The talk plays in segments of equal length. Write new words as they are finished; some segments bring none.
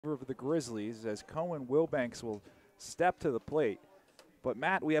of the Grizzlies as Cohen Wilbanks will step to the plate. But,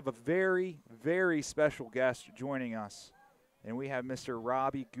 Matt, we have a very, very special guest joining us, and we have Mr.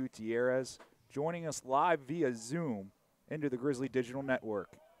 Robby Gutierrez joining us live via Zoom into the Grizzly Digital Network.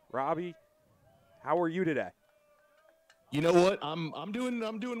 Robby, how are you today? You know what? I'm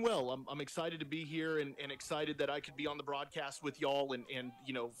doing well. I'm excited to be here and excited that I could be on the broadcast with y'all. And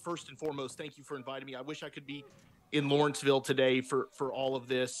first and foremost, thank you for inviting me. I wish I could be in Lawrenceville today for all of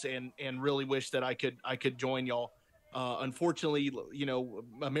this, and really wish that I could join y'all. Unfortunately,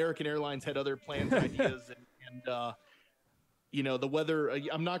 American Airlines had other plans and ideas, and the weather,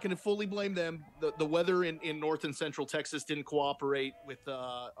 I'm not going to fully blame them. The weather in North and Central Texas didn't cooperate with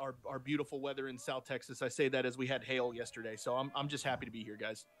our beautiful weather in South Texas. I say that as we had hail yesterday. So I'm just happy to be here,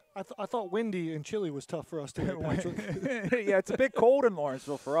 guys. I thought windy and chilly was tough for us today, Patrick. Yeah, it's a bit cold in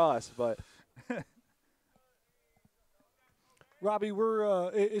Lawrenceville for us, but Robby,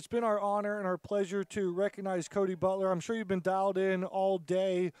 it's been our honor and our pleasure to recognize Cody Butler. I'm sure you've been dialed in all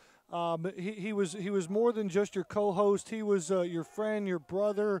day. He was more than just your co-host. He was your friend, your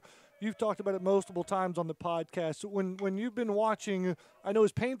brother. You've talked about it multiple times on the podcast. When you've been watching, I know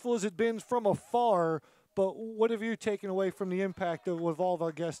as painful as it's been from afar, but what have you taken away from the impact of all of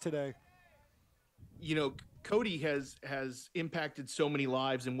our guests today? Cody has impacted so many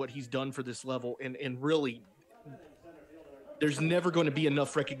lives and what he's done for this level, and really, there's never going to be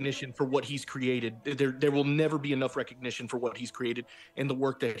enough recognition for what he's created. There will never be enough recognition for what he's created and the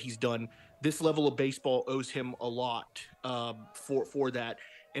work that he's done. This level of baseball owes him a lot for that.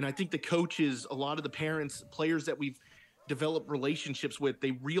 And I think the coaches, a lot of the parents, players that we've developed relationships with,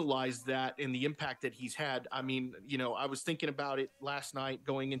 they realize that and the impact that he's had. I mean, I was thinking about it last night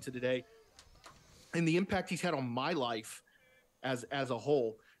going into today, and the impact he's had on my life as a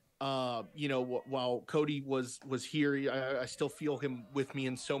whole. While Cody was here, I still feel him with me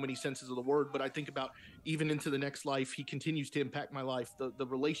in so many senses of the word. But I think about even into the next life, he continues to impact my life. The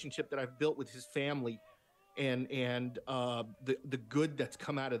relationship that I've built with his family, and the good that's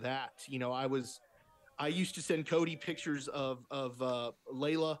come out of that. I used to send Cody pictures of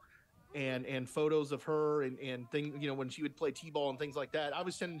Layla and photos of her and things. When she would play t-ball and things like that. I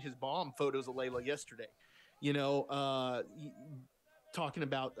was sending his mom photos of Layla yesterday. Talking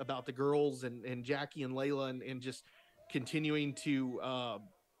about the girls and Jackie and Layla and just continuing to,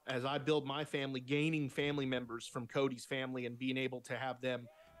 as I build my family, gaining family members from Cody's family and being able to have them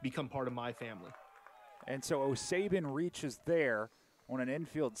become part of my family. And so O'Sabin reaches there on an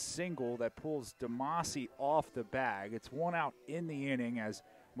infield single that pulls Demasi off the bag. It's 1 out in the inning as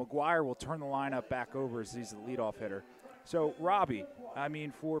McGuire will turn the lineup back over as he's the leadoff hitter. So, Robby, I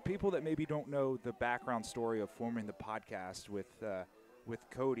mean, for people that maybe don't know the background story of forming the podcast with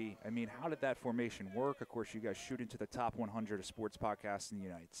Cody, I mean, how did that formation work? Of course, you guys shoot into the top 100 of sports podcasts in the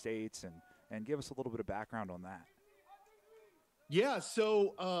United States, and give us a little bit of background on that. Yeah,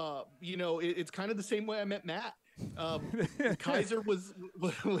 so, it's kind of the same way I met Matt. Kaiser was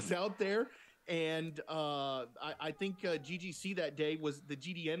out there, and I think GGC that day the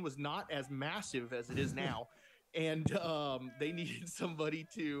GDN was not as massive as it is now, and they needed somebody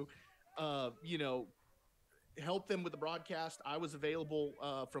to, help them with the broadcast. I was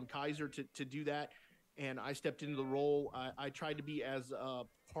available from Kaiser to do that, and I stepped into the role. I tried to be as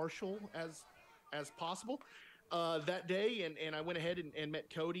partial as possible that day, and I went ahead and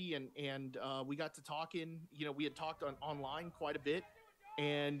met Cody, and we got to talking. We had talked online quite a bit,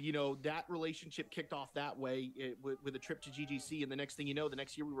 and that relationship kicked off that way with a trip to GGC, and the next thing you know, the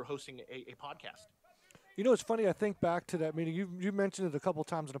next year we were hosting a podcast. It's funny. I think back to that meeting. You mentioned it a couple of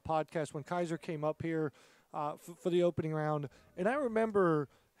times in the podcast when Kaiser came up here for the opening round. And I remember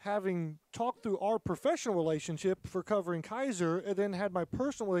having talked through our professional relationship for covering Kaiser and then had my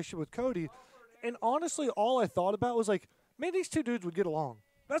personal relationship with Cody. And honestly, all I thought about was like, man, these two dudes would get along.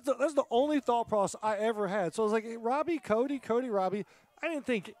 That's the only thought process I ever had. So I was like, hey, Robby, Cody, Robby. I didn't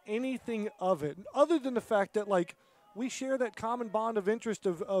think anything of it other than the fact that, like, we share that common bond of interest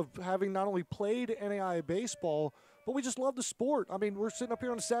of having not only played NAIA baseball, but we just love the sport. I mean, we're sitting up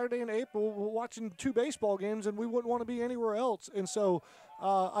here on a Saturday in April, we're watching 2 baseball games, and we wouldn't want to be anywhere else. And so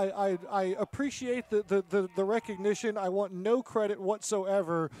I appreciate the recognition. I want no credit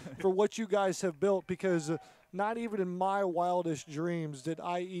whatsoever for what you guys have built, because not even in my wildest dreams did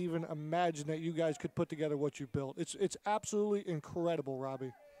I even imagine that you guys could put together what you built. It's absolutely incredible,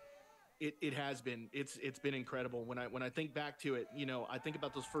 Robby. It has been. It's been incredible. When I think back to it, I think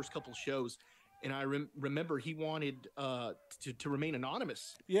about those first couple shows, and I remember he wanted to remain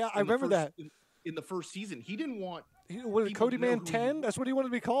anonymous. Yeah, I remember that. In the first season, he didn't want Was it Cody Man 10? That's what he wanted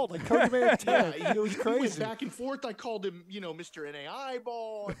to be called, like Cody Man 10. Yeah, it was crazy. He went back and forth. I called him, Mr. NAI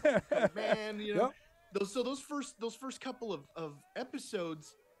ball, man. Yep. Those first couple of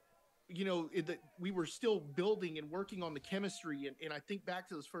episodes, we were still building and working on the chemistry, and I think back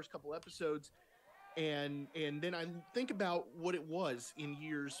to those first couple episodes, and then I think about what it was in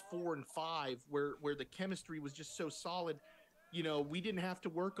years 4 and 5, where the chemistry was just so solid. We didn't have to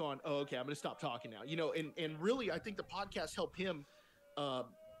work on, I'm going to stop talking now, and really, I think the podcast helped him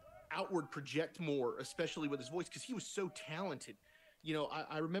outward project more, especially with his voice, because he was so talented.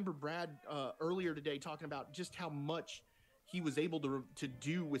 I remember Brad earlier today talking about just how much he was able to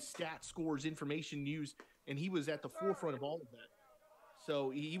do with stats, scores, information, news, and he was at the forefront of all of that. So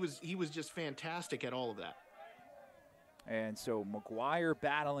he was just fantastic at all of that. And so McGuire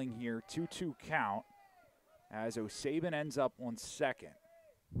battling here, 2-2 count, as O'Sabin ends up on second.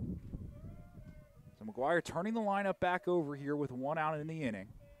 So McGuire turning the lineup back over here with 1 out in the inning.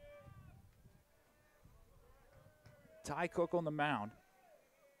 Ty Cook on the mound.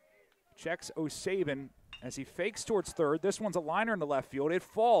 Checks O'Sabin as he fakes towards third. This one's a liner in the left field. It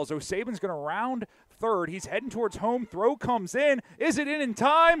falls. O'Sabin's going to round third. He's heading towards home. Throw comes in. Is it in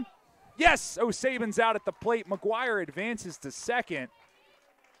time? Yes, O'Sabin's out at the plate. McGuire advances to second.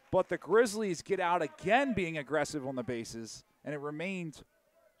 But the Grizzlies get out again, being aggressive on the bases, and it remains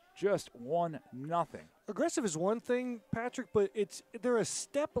just 1-0. Aggressive is one thing, Patrick, but they're a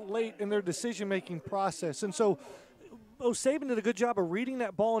step late in their decision-making process. And so O'Sabin did a good job of reading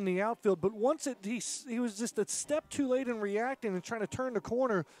that ball in the outfield, but once he was just a step too late in reacting and trying to turn the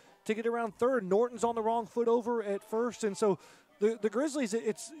corner to get around third. Norton's on the wrong foot over at first, and so the Grizzlies,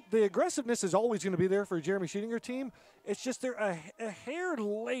 the aggressiveness is always going to be there for a Jeremy Scheedinger team. It's just they're a hair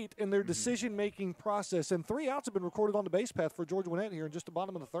late in their decision-making process, and 3 outs have been recorded on the base path for George Gwinnett here in just the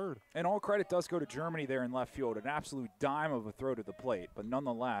bottom of the third. And all credit does go to Germany there in left field. An absolute dime of a throw to the plate, but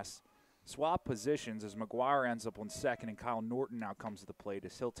nonetheless, swap positions as McGuire ends up on second, and Kyle Norton now comes to the plate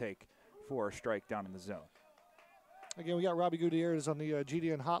as he'll take for a strike down in the zone. Again, we got Robby Gutierrez on the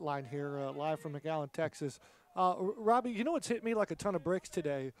GDN hotline here, live from McAllen, Texas. Robby, what's hit me like a ton of bricks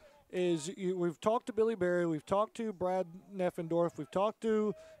today is we've talked to Billy Berry, we've talked to Brad Neffendorf, we've talked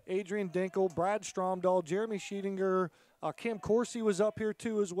to Adrian Dinkel, Brad Stromdahl, Jeremy Scheedinger, Cam Corsi was up here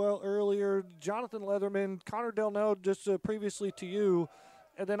too as well earlier, Jonathan Leatherman, Connor Delnell just previously to you.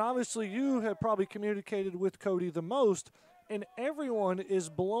 And then obviously you have probably communicated with Cody the most, and everyone is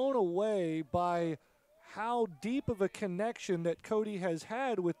blown away by how deep of a connection that Cody has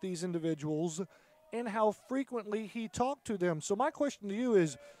had with these individuals and how frequently he talked to them. So my question to you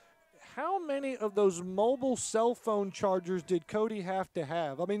is, how many of those mobile cell phone chargers did Cody have to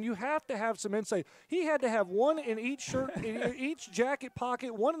have? I mean, you have to have some insight. He had to have one in each shirt, in each jacket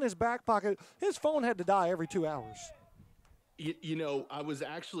pocket, one in his back pocket. His phone had to die every 2 hours. I was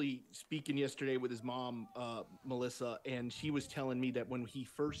actually speaking yesterday with his mom, Melissa, and she was telling me that when he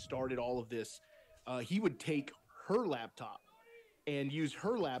first started all of this, he would take her laptop and use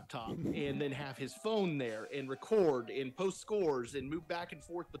her laptop and then have his phone there and record and post scores and move back and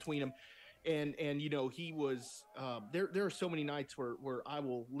forth between them. And he was there are so many nights where I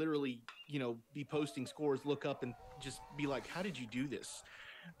will literally, be posting scores, look up and just be like, how did you do this?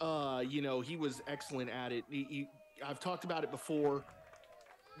 He was excellent at it. I've talked about it before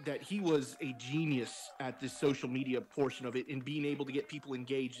that he was a genius at this social media portion of it and being able to get people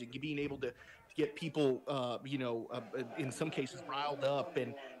engaged and being able to get people, in some cases riled up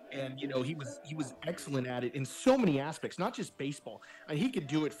and he was excellent at it in so many aspects, not just baseball. And he could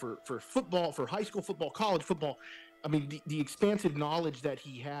do it for football, for high school football, college football. I mean, the expansive knowledge that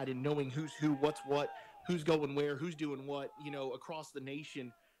he had in knowing who's who, what's what, who's going where, who's doing what, across the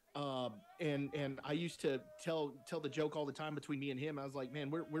nation. And I used to tell the joke all the time between me and him. I was like,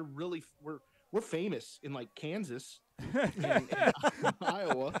 man, we're famous in like Kansas and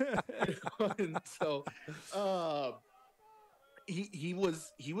Iowa. And so, he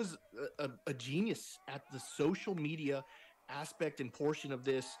was a genius at the social media aspect and portion of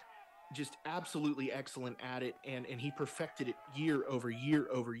this, just absolutely excellent at it. And he perfected it year over year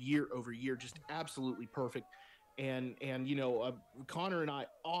over year over year, just absolutely perfect. And Connor and I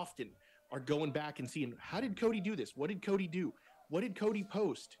often are going back and seeing, how did Cody do this? What did Cody do? What did Cody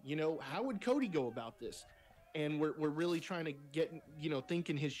post? How would Cody go about this? And we're really trying to get, think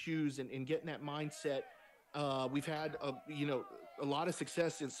in his shoes and get in that mindset. We've had, a lot of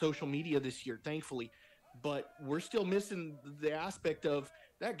success in social media this year, thankfully, but we're still missing the aspect of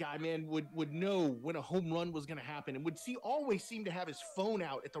that guy, man, would know when a home run was going to happen and always seem to have his phone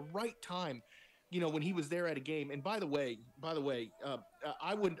out at the right time. When he was there at a game. And by the way,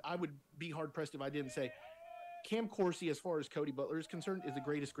 I would be hard pressed if I didn't say Cam Corsi, as far as Cody Butler is concerned, is the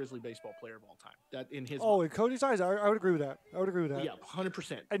greatest Grizzly baseball player of all time. That in his in Cody's eyes, I would agree with that. I would agree with that. Yeah,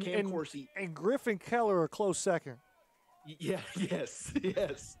 100%. And Corsi and Griffin Keller are a close second. Yeah, yes.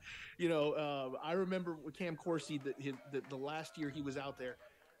 You know, I remember with Cam Corsi the last year he was out there,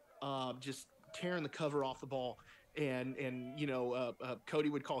 just tearing the cover off the ball, and you know, Cody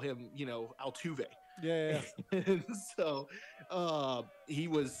would call him, you know, Altuve. Yeah. And so he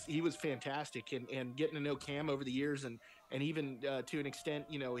was fantastic, and getting to know Cam over the years, and even to an extent,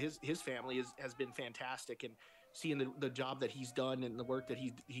 you know, his family has been fantastic, and seeing the job that he's done and the work that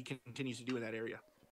he continues to do in that area.